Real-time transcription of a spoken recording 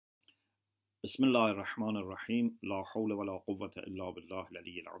بسم الله الرحمن الرحيم لا حول ولا قوة إلا بالله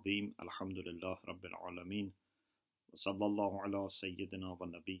العلي العظيم الحمد لله رب العالمين وصلى الله على سيدنا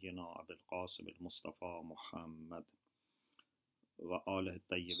ونبينا أبي القاسم المصطفى محمد وآله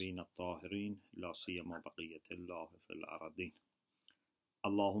الطيبين الطاهرين لا سيما بقية الله في الأرضين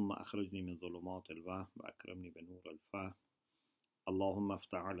اللهم أخرجني من ظلمات الوهم وأكرمني بنور الفهم اللهم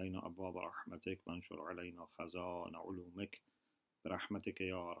افتح علينا أبواب رحمتك وانشر علينا خزائن علومك برحمتك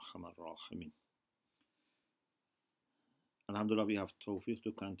يا أرحم الراحمين. Alhamdulillah, we have tawfiq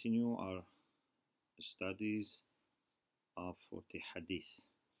to continue our studies of the Hadith.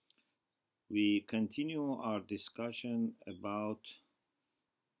 We continue our discussion about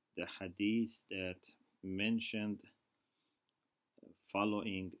the Hadith that mentioned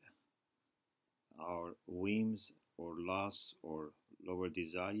following our whims or lusts or lower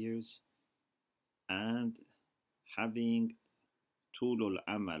desires and having tulul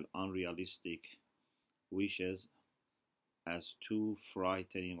amal, unrealistic wishes, as two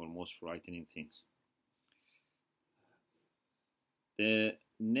frightening or most frightening things. The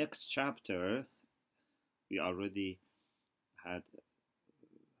next chapter, we already had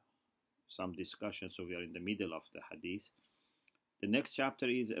some discussion, so we are in the middle of the Hadith. The next chapter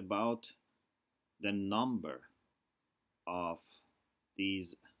is about the number of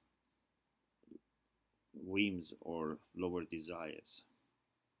these whims or lower desires.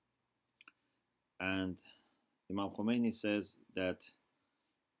 And Imam Khomeini says that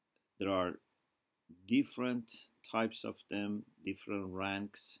there are different types of them, different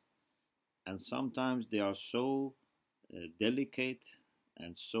ranks, and sometimes they are so delicate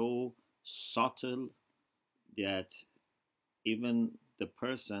and so subtle that even the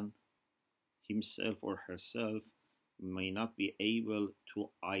person himself or herself may not be able to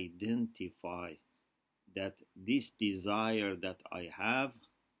identify that this desire that I have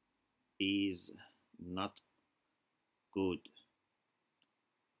is not good,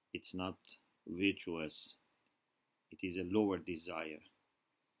 it's not virtuous, it is a lower desire.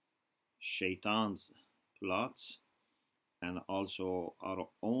 Shaitan's plots and also our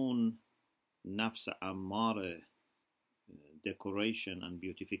own nafs ammara decoration and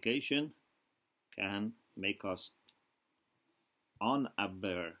beautification can make us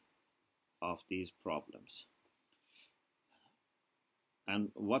unaware of these problems.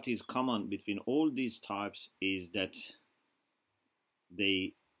 And what is common between all these types is that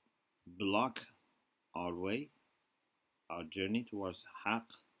they block our way, our journey towards haqq,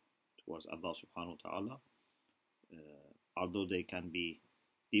 towards Allah subhanahu wa ta'ala, although they can be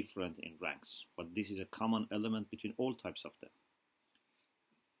different in ranks. But this is a common element between all types of them.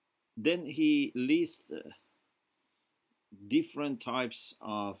 Then he lists different types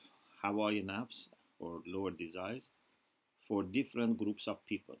of Hawaii nafs or lower desires for different groups of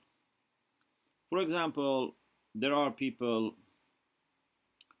people. For example, there are people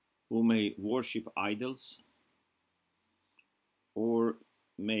who may worship idols or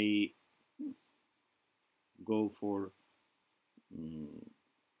may go for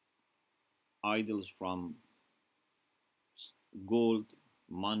idols from gold,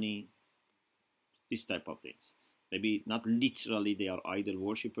 money, this type of things. Maybe not literally they are idol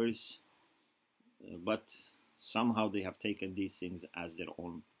worshippers, but somehow they have taken these things as their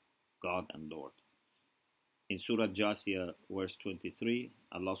own God and Lord. In Surah Jathiyah, verse 23,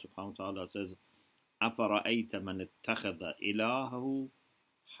 Allah subhanahu wa ta'ala says, أَفَرَأَيْتَ مَنِ اتَّخَذَ إِلَهَهُ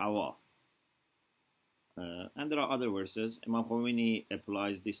هَوَى. And there are other verses. Imam Khomeini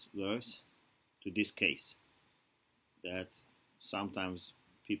applies this verse to this case, that sometimes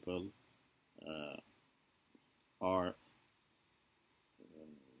people are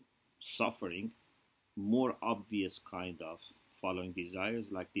suffering more obvious kind of following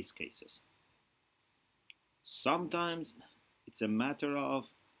desires like these cases. Sometimes it's a matter of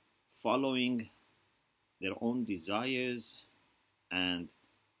following their own desires and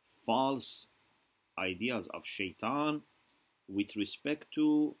false ideas of shaitan with respect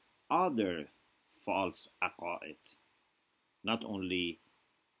to other false aqa'id, not only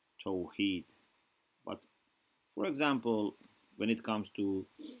tawheed, but for example, when it comes to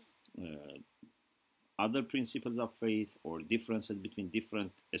other principles of faith or differences between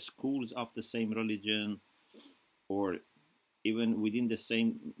different schools of the same religion, or even within the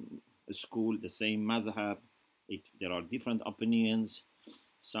same school, the same madhab, there are different opinions.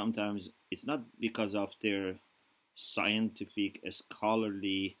 Sometimes it's not because of their scientific,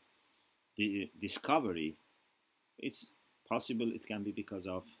 scholarly discovery. It's possible it can be because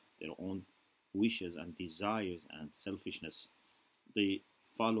of their own wishes and desires and selfishness. They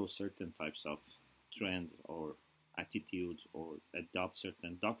follow certain types of trends or attitudes or adopt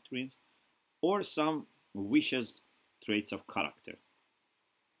certain doctrines or some vicious traits of character.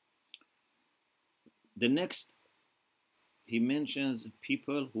 The next, he mentions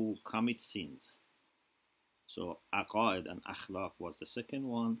people who commit sins. So aqaid and akhlaq was the second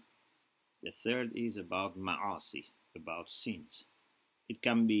one. The third is about ma'asi, about sins. It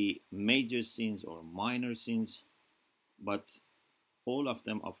can be major sins or minor sins, but all of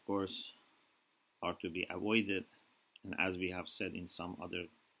them, of course, are to be avoided. And as we have said in some other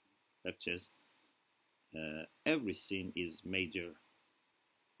lectures, every sin is major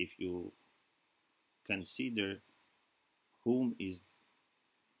if you consider whom is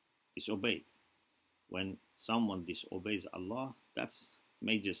disobeyed. When someone disobeys Allah, that's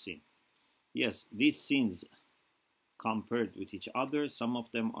major sin. Yes, these sins compared with each other, some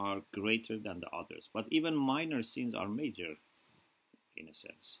of them are greater than the others, but even minor sins are major in a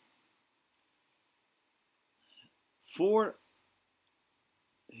sense. 4,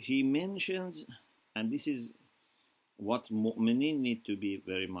 he mentions, and this is what mu'minin need to be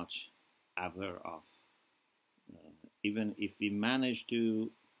very much aware of. Even if we manage to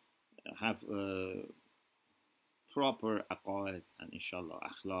have proper aqaid and inshallah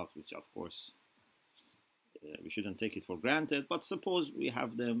akhlaq, which of course we shouldn't take it for granted, but suppose we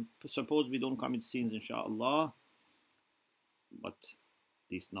have them, suppose we don't commit sins inshallah, but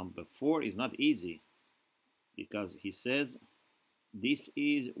this number 4 is not easy, because he says this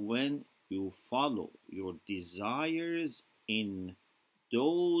is when you follow your desires in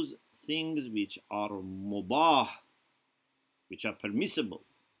those things which are mubah, which are permissible,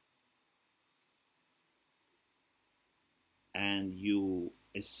 and you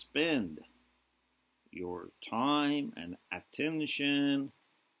spend your time and attention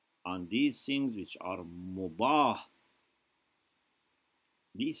on these things which are mubah.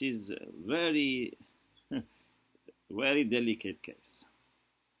 This is a very very delicate case,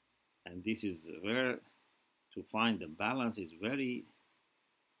 and this is where to find the balance is very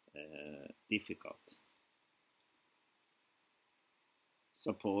difficult.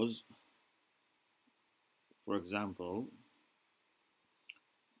 Suppose, for example,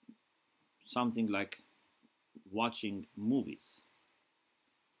 something like watching movies.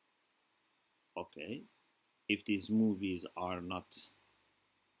 Okay, if these movies are not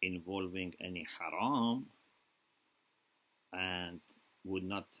involving any haram and would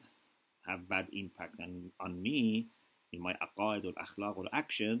not have bad impact on me in my aqaid or akhlaq or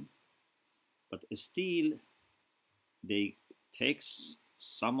action, but still they take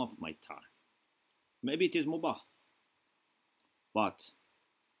some of my time. Maybe it is mubah, but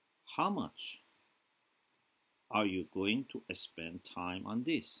how much are you going to spend time on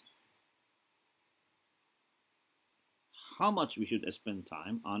this? How much we should spend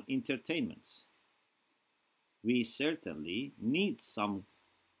time on entertainments? We certainly need some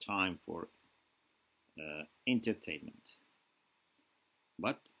time for entertainment,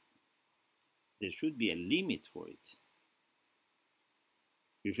 but there should be a limit for it.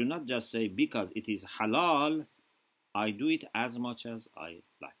 You should not just say, because it is halal, I do it as much as I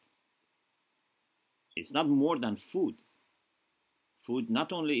like. It's not more than food. Food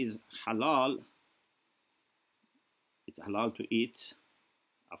not only is halal, it's halal to eat,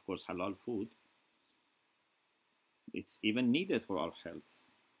 of course, halal food. It's even needed for our health.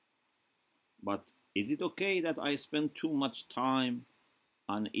 But is it okay that I spend too much time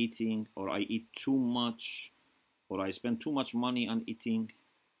on eating, or I eat too much, or I spend too much money on eating?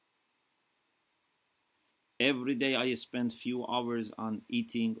 Every day I spend few hours on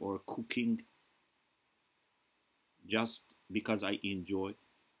eating or cooking just because I enjoy.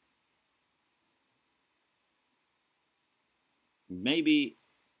 Maybe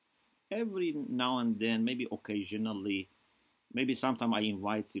every now and then, maybe occasionally, maybe sometime I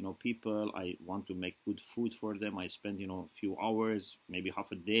invite, people, I want to make good food for them. I spend, a few hours, maybe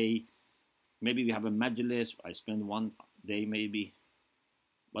half a day. Maybe we have a majlis, I spend one day maybe.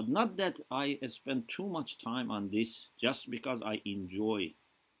 But not that I spend too much time on this just because I enjoy.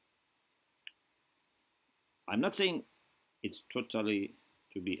 I'm not saying it's totally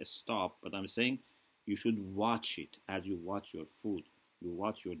to be a stop, but I'm saying you should watch it as you watch your food, you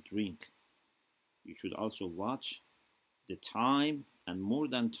watch your drink. You should also watch the time, and more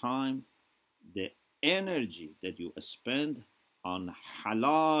than time, the energy that you spend on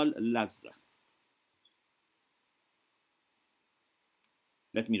halal lazza.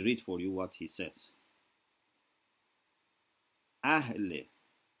 Let me read for you what he says. اهل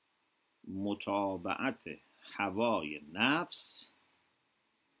متابعت هوای نفس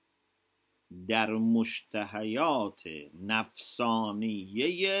در مشتهیات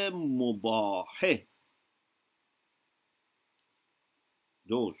نفسانیه مباحه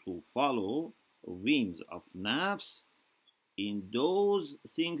those who follow whims of nafs in those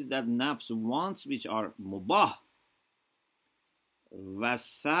things that nafs wants, which are mubah, و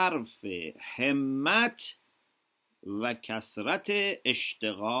صرف همت و کثرت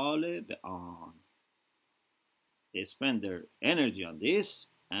اشتغال به آن. They spend their energy on this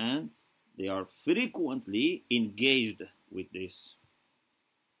and they are frequently engaged with this.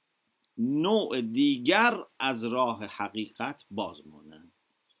 نوع دیگر از راه حقیقت باز مانند.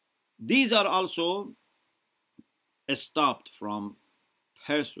 These are also stopped from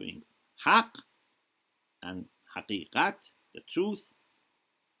pursuing حق and حقیقت, the truth,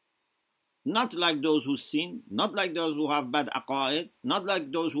 not like those who sin, not like those who have bad aqaid, not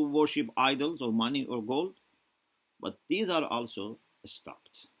like those who worship idols or money or gold, but these are also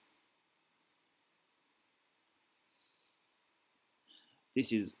stopped.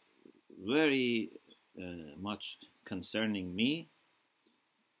 This is very much concerning me,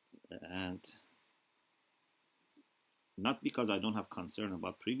 and not because I don't have concern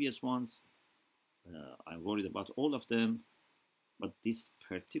about previous ones. I'm worried about all of them, but this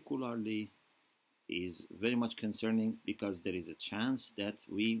particularly is very much concerning because there is a chance that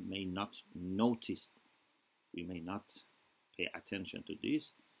we may not notice, we may not pay attention to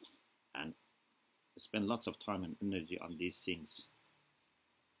this and spend lots of time and energy on these things.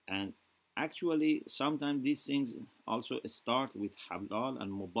 And actually, sometimes these things also start with halal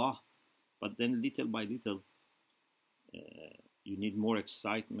and mubah, but then little by little, you need more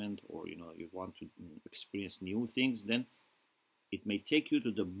excitement, or you want to experience new things. Then it may take you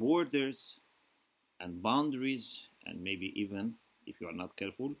to the borders and boundaries, and maybe even if you are not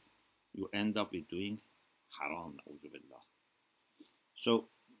careful, you end up with doing haram. So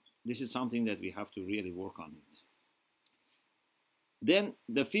this is something that we have to really work on it. Then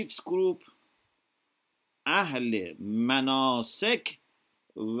the fifth group, أهل مناسک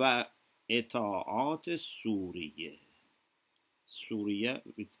و اطاعات سوریه. Suriya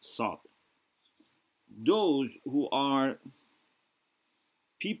with Sad. Those who are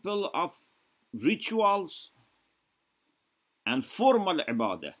people of rituals and formal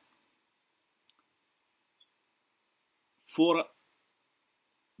ibadah, for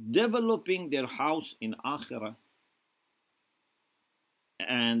developing their house in Akhirah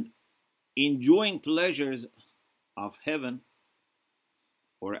and enjoying pleasures of heaven,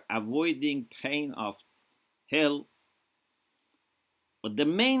 or avoiding pain of hell. But the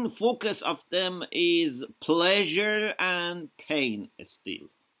main focus of them is pleasure and pain still.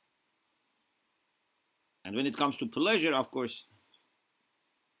 And when it comes to pleasure, of course,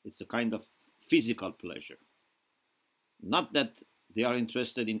 it's a kind of physical pleasure. Not that they are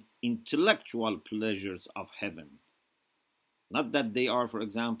interested in intellectual pleasures of heaven. Not that they are, for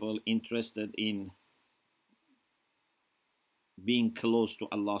example, interested in being close to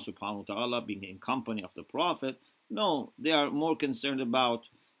Allah subhanahu wa ta'ala, being in company of the Prophet. No, they are more concerned about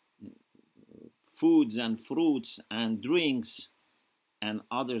foods and fruits and drinks and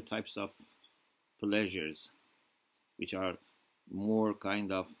other types of pleasures, which are more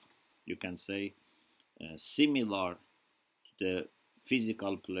kind of, you can say, similar to the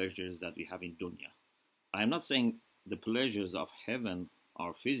physical pleasures that we have in dunya. I'm not saying the pleasures of heaven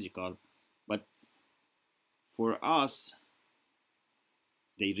are physical, but for us,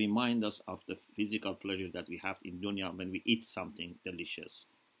 they remind us of the physical pleasure that we have in dunya when we eat something delicious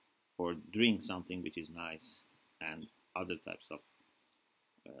or drink something which is nice and other types of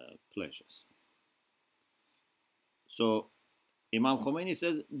pleasures. So Imam Khomeini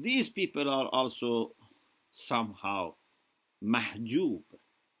says these people are also somehow mahjub.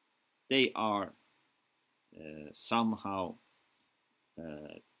 They are somehow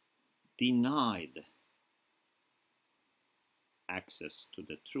denied access to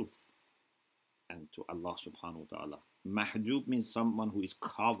the truth and to Allah subhanahu wa ta'ala. Mahjub means someone who is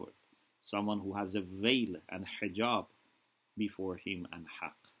covered, someone who has a veil and hijab before him and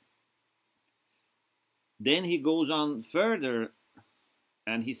haqq. Then he goes on further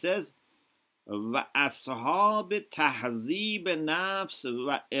and he says, وَأَصْحَابِ تَحْذِيبِ نَفْسِ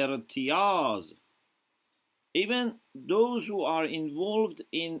وَإِرْتِيَاز. Even those who are involved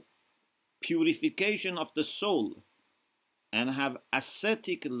in purification of the soul and have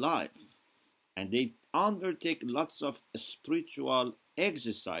ascetic life, and they undertake lots of spiritual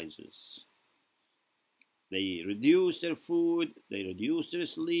exercises. They reduce their food, they reduce their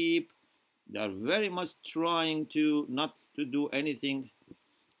sleep, they are very much trying to not to do anything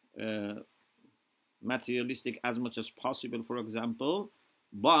materialistic as much as possible, for example,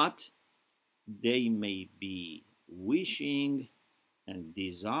 but they may be wishing and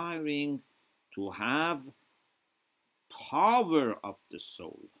desiring to have power of the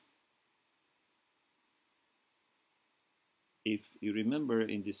soul. If you remember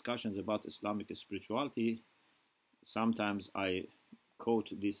in discussions about Islamic spirituality, sometimes I quote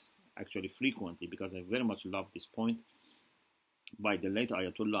this actually frequently because I very much love this point by the late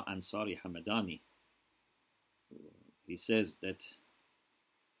Ayatollah Ansari Hamadani. He says that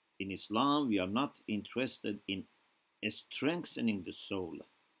in Islam we are not interested in strengthening the soul.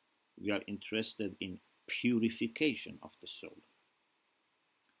 We are interested in purification of the soul.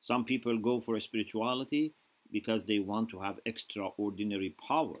 Some people go for spirituality because they want to have extraordinary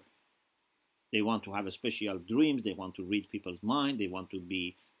power. They want to have special dreams. They want to read people's mind. They want to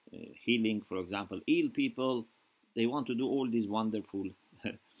be healing, for example, ill people. They want to do all these wonderful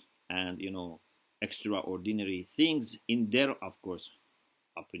and, extraordinary things in their, of course,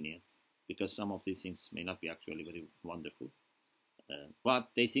 opinion, because some of these things may not be actually very wonderful. But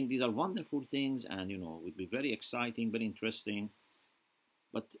they think these are wonderful things and, would be very exciting, very interesting.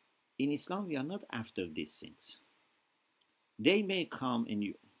 But in Islam, we are not after these things. They may come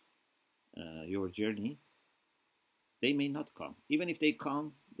in your journey. They may not come. Even if they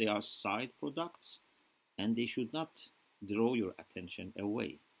come, they are side products and they should not draw your attention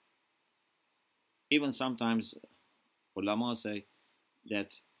away. Even sometimes ulama say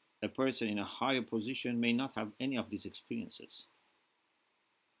that a person in a higher position may not have any of these experiences.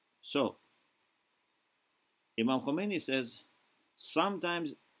 So, Imam Khomeini says,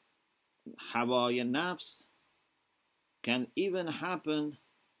 sometimes hawaya nafs can even happen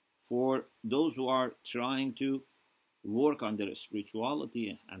for those who are trying to work on their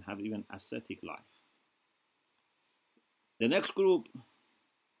spirituality and have even ascetic life. The next group,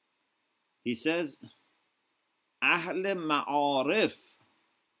 he says, Ahl ma'arif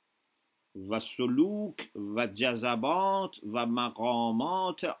و سلوک و جذبات و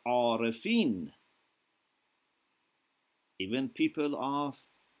مقامات عارفین. Even people of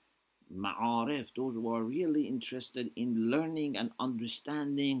ma'arif, those who are really interested in learning and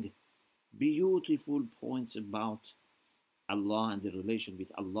understanding beautiful points about Allah and the relation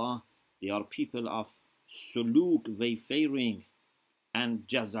with Allah, they are people of suluk, wayfaring, and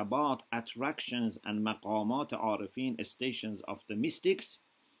jazabat, attractions, and maqamat arifin, stations of the mystics,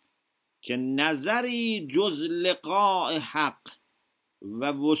 که نظری جز لقاء حق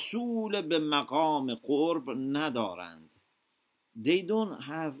و وصول به مقام قرب ندارند. They don't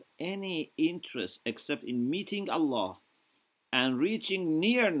have any interest except in meeting Allah and reaching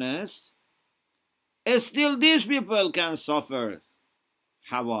nearness. Still these people can suffer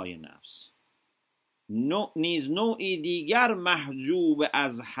هوای نفس. نیز نوعی دیگر محجوب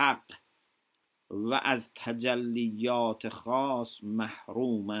از حق و از تجلیات خاص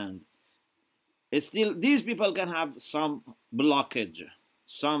محرومند. Still, these people can have some blockage,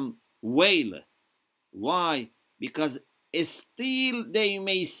 some veil. Why? Because still they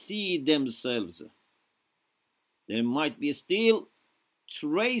may see themselves. There might be still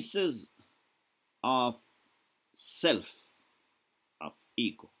traces of self, of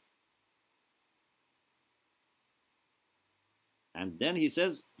ego. And then he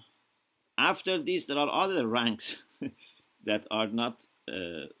says, after this, there are other ranks that are not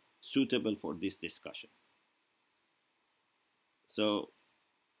suitable for this discussion. So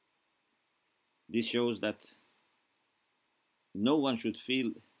this shows that no one should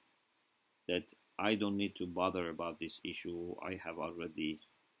feel that I don't need to bother about this issue. I have already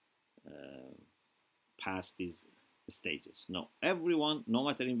passed these stages. No, everyone, no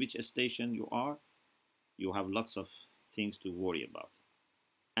matter in which station you are, you have lots of things to worry about.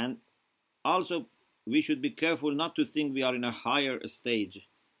 And also, we should be careful not to think we are in a higher stage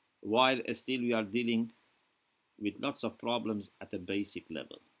while still we are dealing with lots of problems at a basic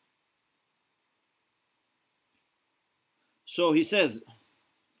level. So he says,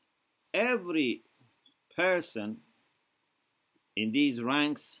 every person in these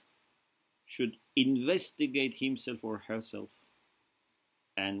ranks should investigate himself or herself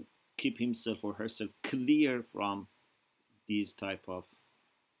and keep himself or herself clear from these types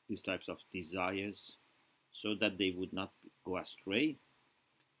of desires, so that they would not go astray.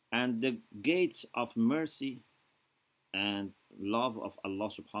 And the gates of mercy and love of Allah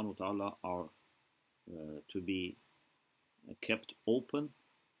subhanahu wa ta'ala are to be kept open,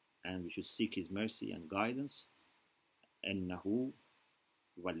 and we should seek His mercy and guidance. إِنَّهُ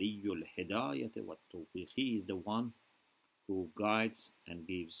وَلِيُّ الْهِدَايَةِ وَالتَّوْفِيقِ. He is the one who guides and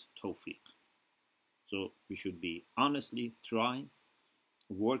gives tawfiq. So we should be honestly trying,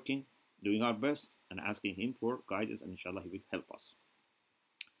 working, doing our best, and asking Him for guidance, and inshallah He will help us.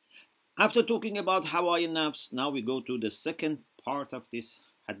 After talking about hawaya nafs, now we go to the second part of this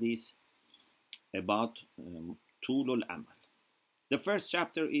hadith about Tulul Amal. The first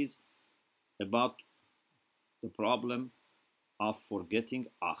chapter is about the problem of forgetting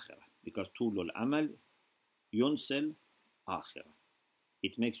Akhirah, because Tulul Amal yunsel Akhirah.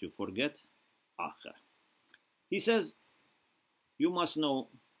 It makes you forget Akhirah. He says, you must know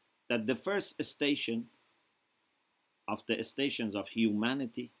that the first station of the stations of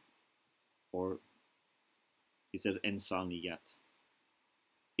humanity, or he says insaniyat,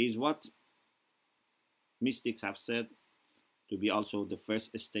 is what mystics have said to be also the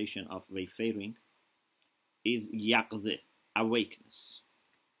first station of wayfaring, is yaqzeh, awakeness.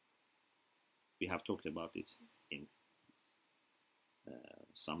 We have talked about this in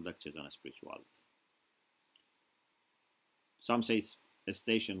some lectures on spirituality. Some say it's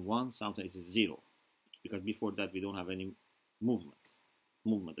station 1, some say it's 0, because before that we don't have any movement.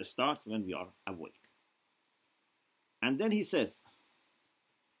 Movement starts when we are awake. And then he says,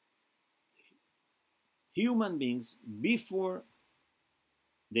 human beings, before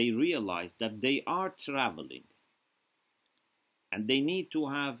they realize that they are traveling and they need to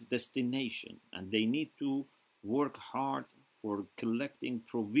have destination and they need to work hard for collecting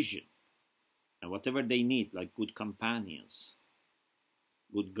provision and whatever they need, like good companions,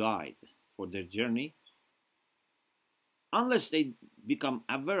 good guide for their journey, unless they become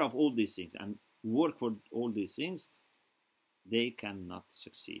aware of all these things and work for all these things, they cannot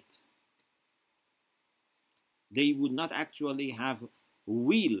succeed. They would not actually have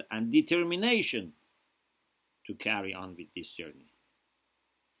will and determination to carry on with this journey.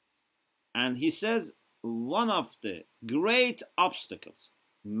 And he says one of the great obstacles,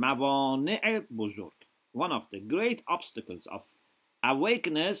 موانع بزرگ, one of the great obstacles of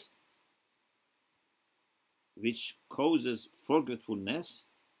awakeness, which causes forgetfulness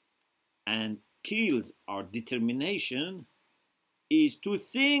and kills our determination, is to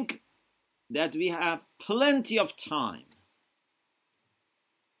think that we have plenty of time.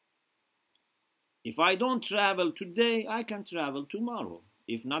 If I don't travel today, I can travel tomorrow.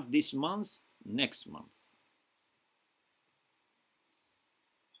 If not this month, next month.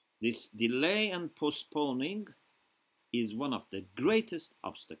 This delay and postponing is one of the greatest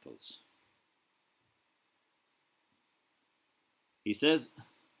obstacles. He says,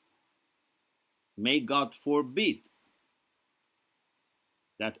 may God forbid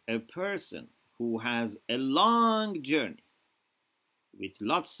that a person who has a long journey with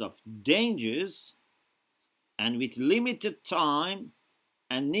lots of dangers and with limited time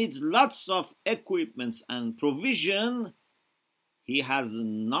and needs lots of equipments and provision, he has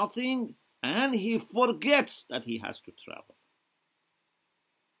nothing and he forgets that he has to travel.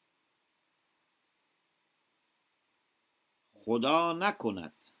 خدا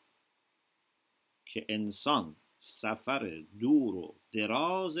نکند که انسان سفر دور و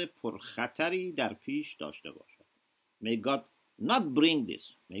دراز پرخطری در پیش داشته باشد. May God not bring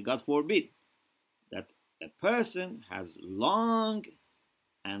this. May God forbid that a person has long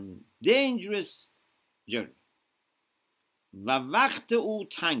and dangerous journey. و وقت او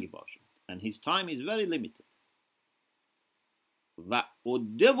تنگ باشد. And his time is very limited. و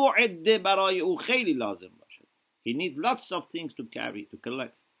عده و عده برای او خیلی لازم باشد. He needs lots of things to carry, to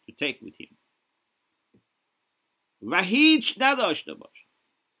collect, to take with him. و هیچ نداشته باشد.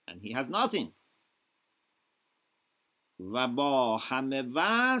 And he has nothing. و با همه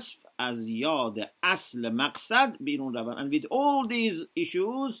وصف از یاد اصل مقصد بیرون روند. And with all these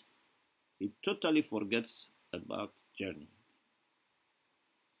issues, he totally forgets about journey.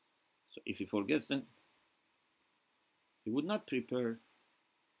 So if he forgets, then he would not prepare.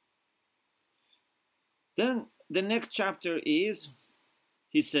 Then the next chapter is,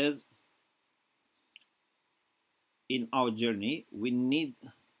 he says, in our journey, we need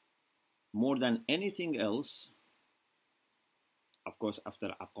more than anything else, of course,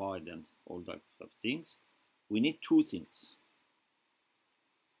 after aqaid and all that sort of things, we need two things.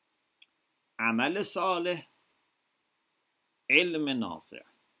 Amal salih, ilm nafi',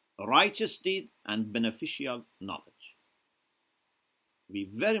 righteous deed and beneficial knowledge. We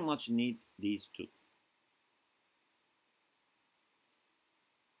very much need these two.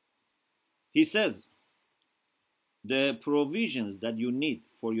 He says, the provisions that you need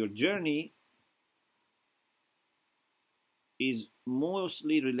for your journey is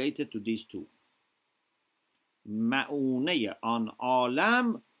mostly related to these two. معونه آن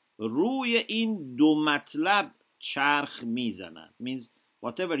عالم روی این دو مطلب چرخ میزند. Means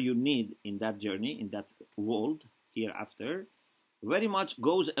whatever you need in that journey, in that world hereafter, very much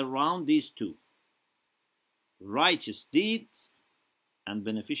goes around these two. Righteous deeds and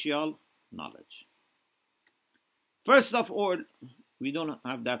beneficial knowledge. First of all, we don't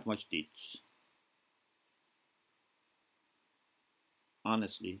have that much deeds.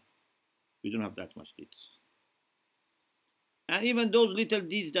 honestly, we don't have that much deeds. And even those little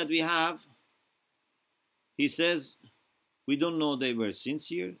deeds that we have, he says, we don't know they were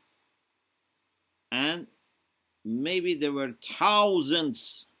sincere. And maybe there were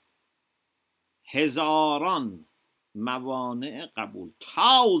thousands, hezaran, mawani' qabul,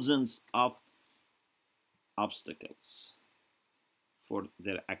 thousands of obstacles for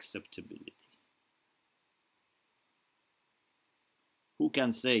their acceptability. Who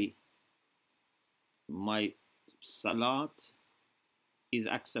can say my salat is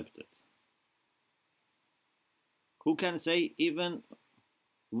accepted? Who can say even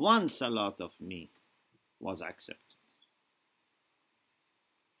one salat of me was accepted?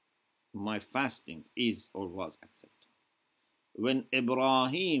 My fasting is or was accepted. When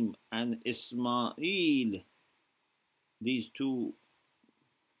Ibrahim and Ismail, these two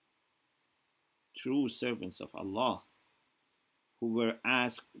true servants of Allah, who were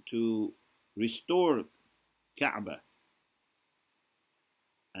asked to restore Kaaba,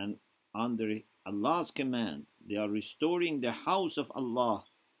 and under Allah's command, they are restoring the house of Allah,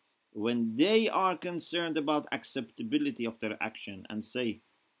 when they are concerned about acceptability of their action and say,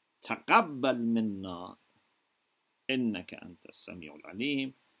 تَقَبَّلْ مِنَّا إِنَّكَ أَنْتَ السَّمِيعُ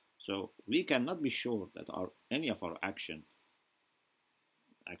الْعَلِيمُ. So we cannot be sure that any of our actions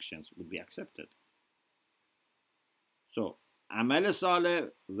would be accepted. So, Amal Saleh,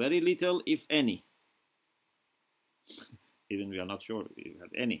 very little, if any. Even we are not sure if we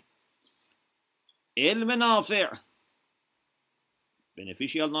had any. Ilm nafi',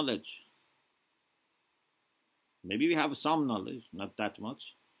 beneficial knowledge. Maybe we have some knowledge, not that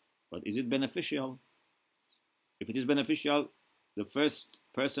much, but is it beneficial? If it is beneficial, the first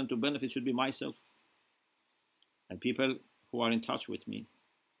person to benefit should be myself and people who are in touch with me.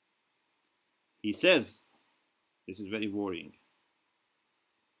 He says, this is very worrying.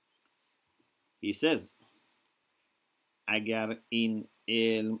 He says, اگر این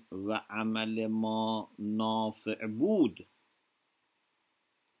علم و عمل ما نافع بود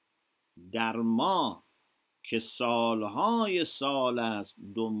در ما که سالهای سال است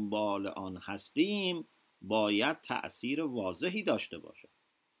دنبال آن هستیم باید تأثیر واضحی داشته باشد.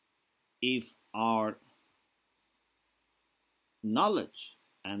 If our knowledge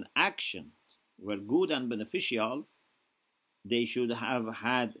and action were good and beneficial, they should have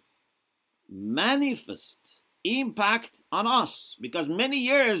had manifest impact on us, because many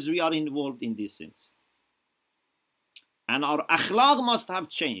years we are involved in these things. And our akhlaq must have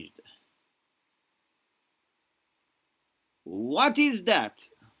changed. What is that?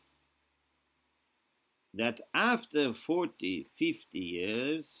 That after 40, 50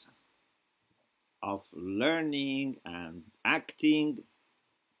 years of learning and acting,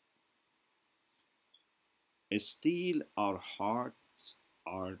 still our hearts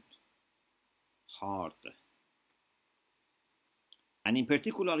are hard. And in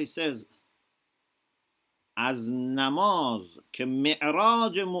particular he says, از نماز که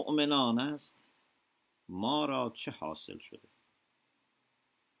معراج مؤمنان است ما را چه حاصل شده.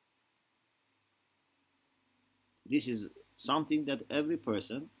 This is something that every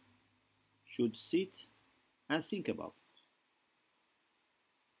person should sit and think about.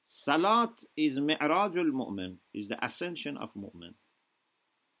 Salat is mi'raj al-mu'min, is the ascension of mu'min.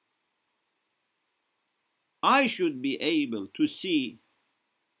 I should be able to see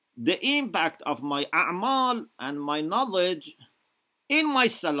the impact of my a'mal and my knowledge in my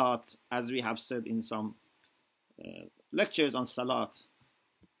salat, as we have said in some lectures on salat,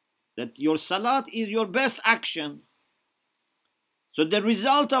 that your salat is your best action. So the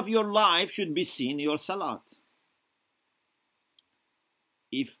result of your life should be seen in your salat.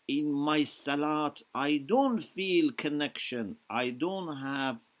 If in my salat I don't feel connection, I don't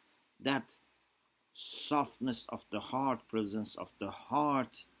have that softness of the heart, presence of the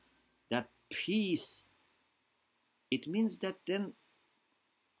heart, that peace, it means that then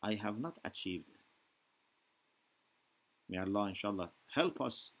I have not achieved. May Allah inshallah help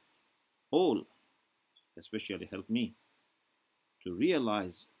us all, especially help me, to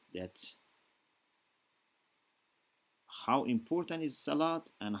realize that how important is salat,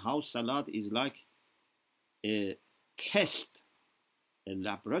 and how salat is like a test, a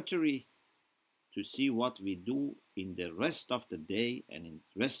laboratory to see what we do in the rest of the day and in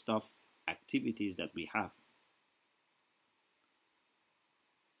the rest of activities that we have.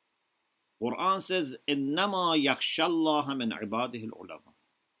 Quran says, إِنَّمَا يَخْشَى اللَّهَ مِنْ عِبَادِهِ الْعُلَمَاء.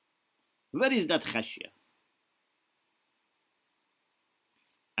 Where is that khashya?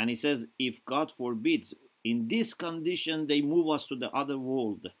 And he says, if God forbids, in this condition they move us to the other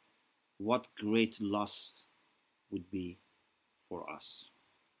world, what great loss would be for us.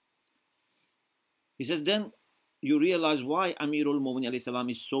 He says, then you realize why Amirul Mu'minin alayhi salam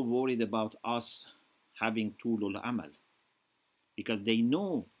is so worried about us having tulul amal, because they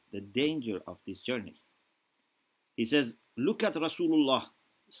know the danger of this journey. He says, look at Rasulullah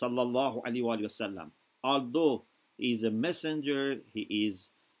sallallahu alaihi wasallam. Although he is a messenger, he is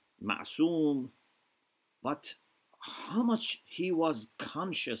ma'soom, but how much he was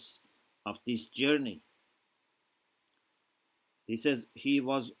conscious of this journey. He says he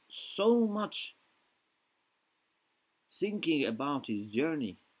was so much thinking about his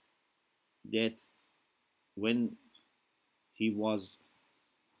journey that when he was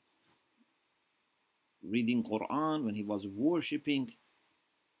reading Quran, when he was worshipping,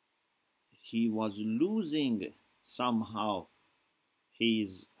 he was losing somehow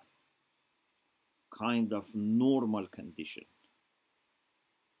his kind of normal condition.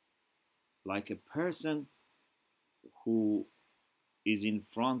 Like a person who is in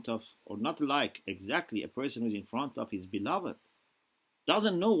front of, or not like, exactly a person who is in front of his beloved,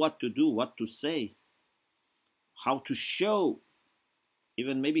 doesn't know what to do, what to say, how to show.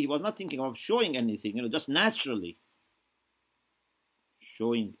 Even maybe he was not thinking of showing anything, just naturally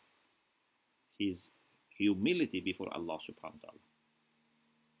showing his humility before Allah subhanahu wa ta'ala.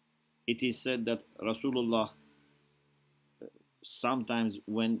 It is said that Rasulullah, sometimes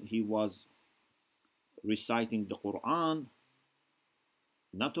when he was reciting the Quran,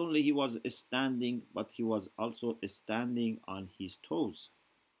 not only he was standing, but he was also standing on his toes.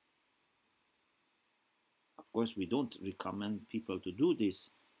 Of course, we don't recommend people to do this,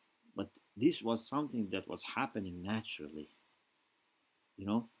 but this was something that was happening naturally.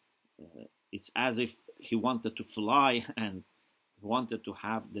 It's as if he wanted to fly and wanted to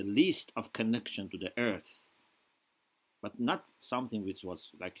have the least of connection to the earth, but not something which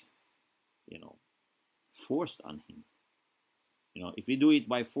was like, forced on him. If we do it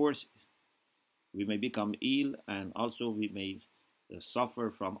by force, we may become ill, and also we may suffer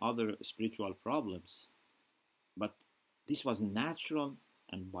from other spiritual problems. But this was natural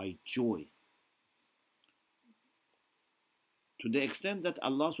and by joy. To the extent that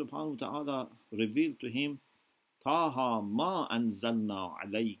Allah subhanahu wa ta'ala revealed to him, Taha ma anzalna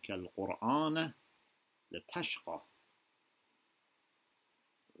alayka al-Qur'ana litashqa.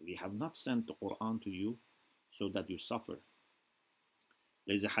 We have not sent the Quran to you so that you suffer.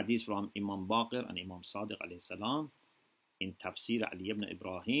 There is a hadith from Imam Baqir and Imam Sadiq alayhi salam in Tafsir Ali ibn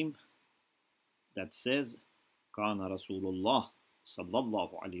Ibrahim that says, Kana Rasulullah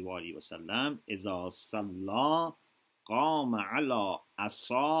sallallahu alayhi wa sallam idha salla qama ala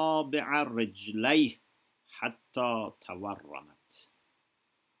asabi'a rijlayh hatta tawarramat.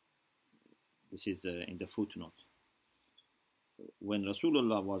 This is in the footnote. When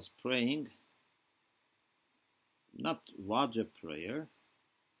Rasulullah was praying, not wajib prayer,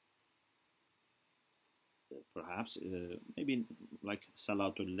 perhaps maybe like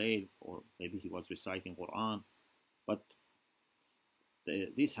Salatul Layl, or maybe he was reciting Quran, but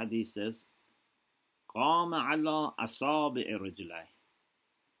this hadith says, Qama ala asabi'i rijlay.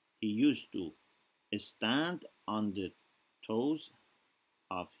 He used to stand on the toes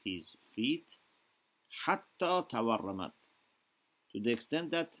of his feet, hatta tawarramat, to the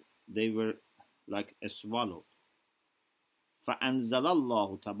extent that they were like swallowed. فأنزل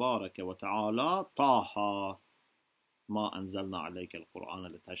الله تبارك وتعالى طه ما أنزلنا عليك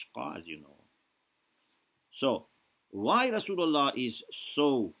القرآن لتشقى, as you know. So, why Rasulullah is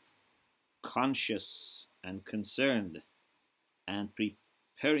so conscious and concerned and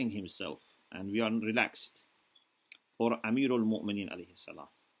preparing himself, and we are relaxed, for Amirul Mu'minin alayhi salam.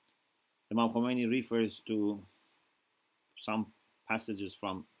 Imam Khomeini refers to some passages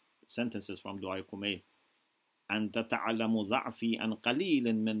from sentences from Dua Kumail. أن تتعلم ضعفي عن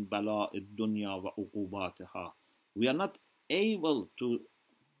قليل من بلاء الدنيا وعقوباتها. We are not able to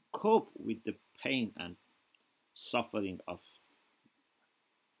cope with the pain and suffering of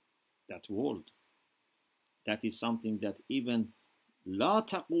that world. That is something that even لا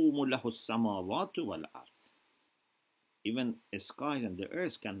تقوم له السماوات والأرض, even the skies and the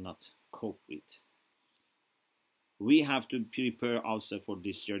earth cannot cope with. We have to prepare ourselves for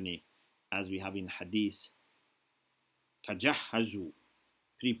this journey, as we have in Hadith. Tajahhazu,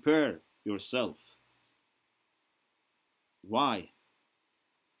 prepare yourself. Why?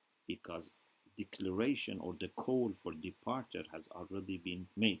 Because declaration or the call for departure has already been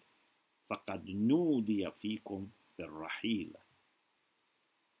made. فَقَدْ نُودِيَ فِيكُمْ بِالرَّحِيلِ.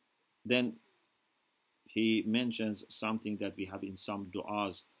 Then he mentions something that we have in some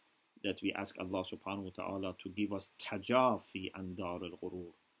du'as, that we ask Allah subhanahu wa ta'ala to give us tajafi and dar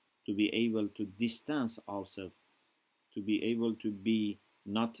al-ghurur, to be able to distance ourselves to be able to be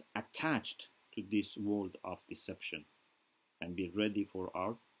not attached to this world of deception and be ready for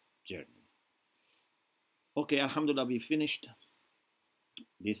our journey. Okay, Alhamdulillah, we finished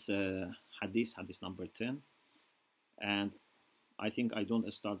this hadith number 10, and I think I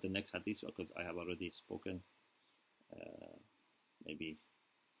don't start the next hadith because I have already spoken maybe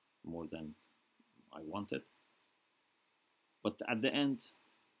more than I wanted. But at the end,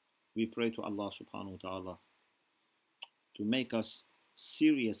 we pray to Allah subhanahu wa ta'ala to make us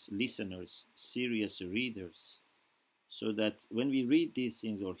serious listeners, serious readers, so that when we read these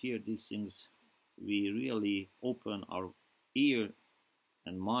things or hear these things, we really open our ear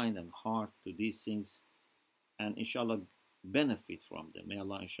and mind and heart to these things, and inshallah benefit from them. May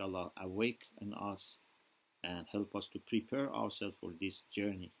Allah inshallah awaken us and help us to prepare ourselves for this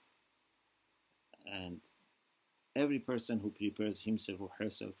journey. And every person who prepares himself or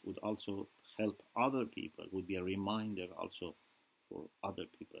herself would also help other people, would be a reminder also for other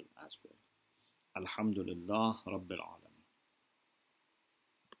people as well. Alhamdulillah Rabbil Alamin.